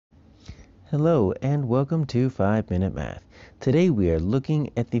Hello and welcome to 5-Minute Math. Today we are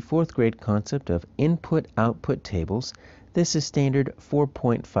looking at the 4th grade concept of input-output tables. This is standard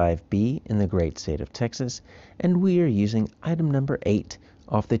 4.5b in the great state of Texas, and we are using item number 8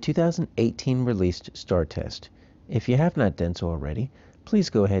 off the 2018 released STAAR test. If you have not done so already, please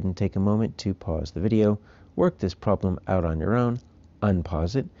go ahead and take a moment to pause the video, work this problem out on your own,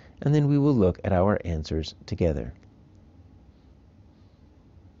 unpause it, and then we will look at our answers together.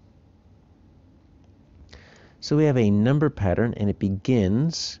 So we have a number pattern, and it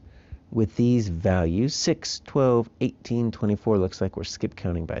begins with these values. 6, 12, 18, 24. Looks like we're skip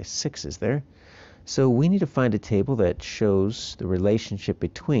counting by 6s there. So we need to find a table that shows the relationship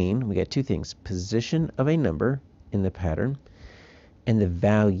between, we got two things, position of a number in the pattern and the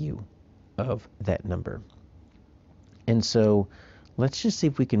value of that number. And so let's just see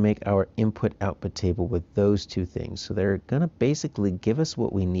if we can make our input-output table with those two things. So they're going to basically give us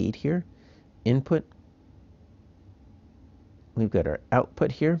what we need here. Input. We've got our output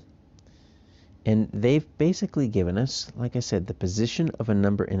here, and they've basically given us, like I said, the position of a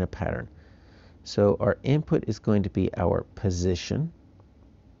number in a pattern. So our input is going to be our position,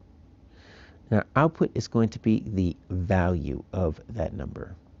 and our output is going to be the value of that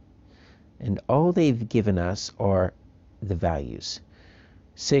number. And all they've given us are the values.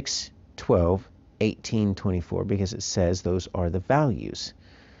 6, 12, 18, 24, because it says those are the values.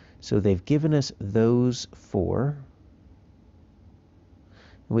 So they've given us those four.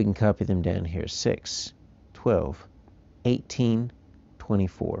 We can copy them down here. 6, 12, 18,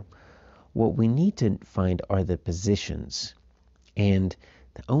 24. What we need to find are the positions. And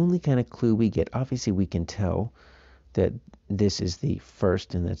the only kind of clue we get, obviously we can tell that this is the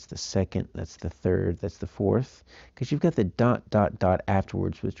first, and that's the second, that's the third, that's the fourth, because you've got the dot, dot, dot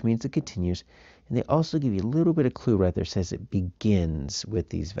afterwards, which means it continues. And they also give you a little bit of clue right there. It says it begins with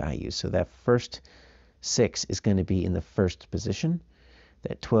these values. So that first 6 is going to be in the first position.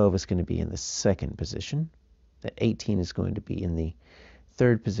 That 12 is going to be in the second position. That 18 is going to be in the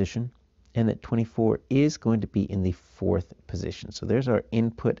third position. And that 24 is going to be in the fourth position. So there's our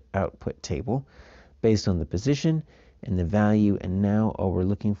input-output table based on the position and the value. And now all we're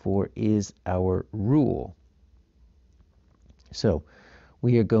looking for is our rule. So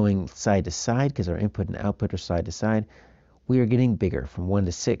we are going side to side because our input and output are side to side. We are getting bigger from 1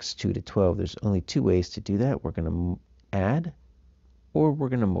 to 6, 2 to 12. There's only two ways to do that. We're going to add, or we're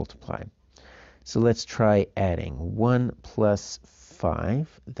going to multiply. So let's try adding. 1 plus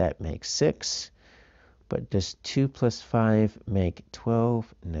 5, that makes 6. But does 2 plus 5 make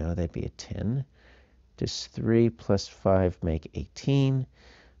 12? No, that'd be a 10. Does 3 plus 5 make 18?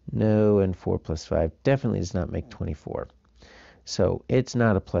 No, and 4 plus 5 definitely does not make 24. So it's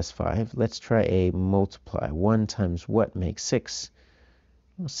not a plus 5. Let's try a multiply. 1 times what makes 6?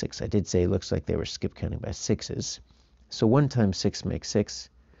 Well, 6, I did say, looks like they were skip counting by 6s. So 1 times 6 makes 6.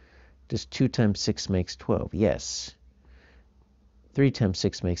 Does 2 times 6 makes 12? Yes. 3 times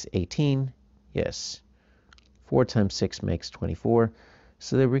 6 makes 18? Yes. 4 times 6 makes 24.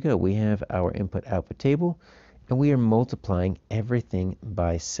 So there we go. We have our input-output table, and we are multiplying everything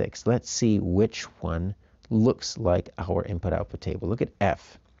by 6. Let's see which one looks like our input-output table. Look at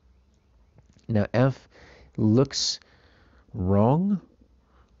F. Now F looks wrong,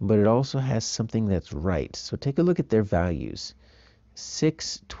 but it also has something that's right. So take a look at their values.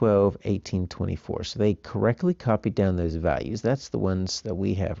 6, 12, 18, 24. So they correctly copied down those values. That's the ones that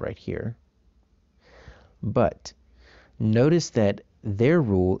we have right here. But notice that their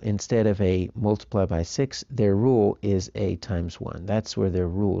rule, instead of a multiply by 6, their rule is a times 1. That's where their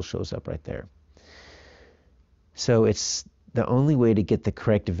rule shows up right there. So it's the only way to get the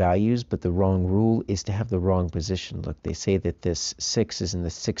correct values, but the wrong rule, is to have the wrong position. Look, they say that this 6 is in the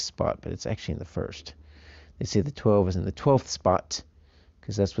 6th spot, but it's actually in the 1st. They say the 12 is in the 12th spot,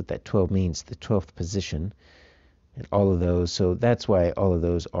 because that's what that 12 means, the 12th position, and all of those. So that's why all of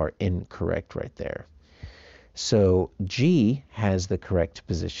those are incorrect right there. So G has the correct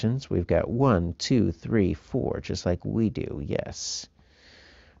positions. We've got 1, 2, 3, 4, just like we do, yes.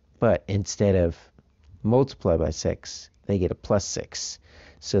 But instead of multiply by 6, they get a plus 6.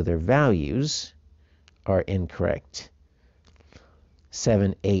 So their values are incorrect.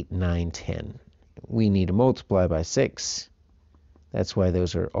 7, 8, 9, 10. We need to multiply by 6. That's why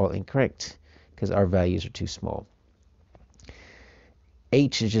those are all incorrect, because our values are too small.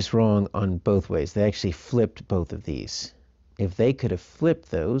 H is just wrong on both ways. They actually flipped both of these. If they could have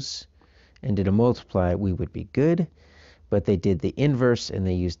flipped those and did a multiply, we would be good. But they did the inverse, and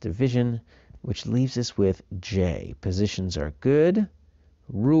they used division, which leaves us with J. Positions are good.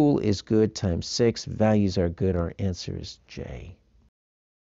 Rule is good times 6. Values are good. Our answer is J.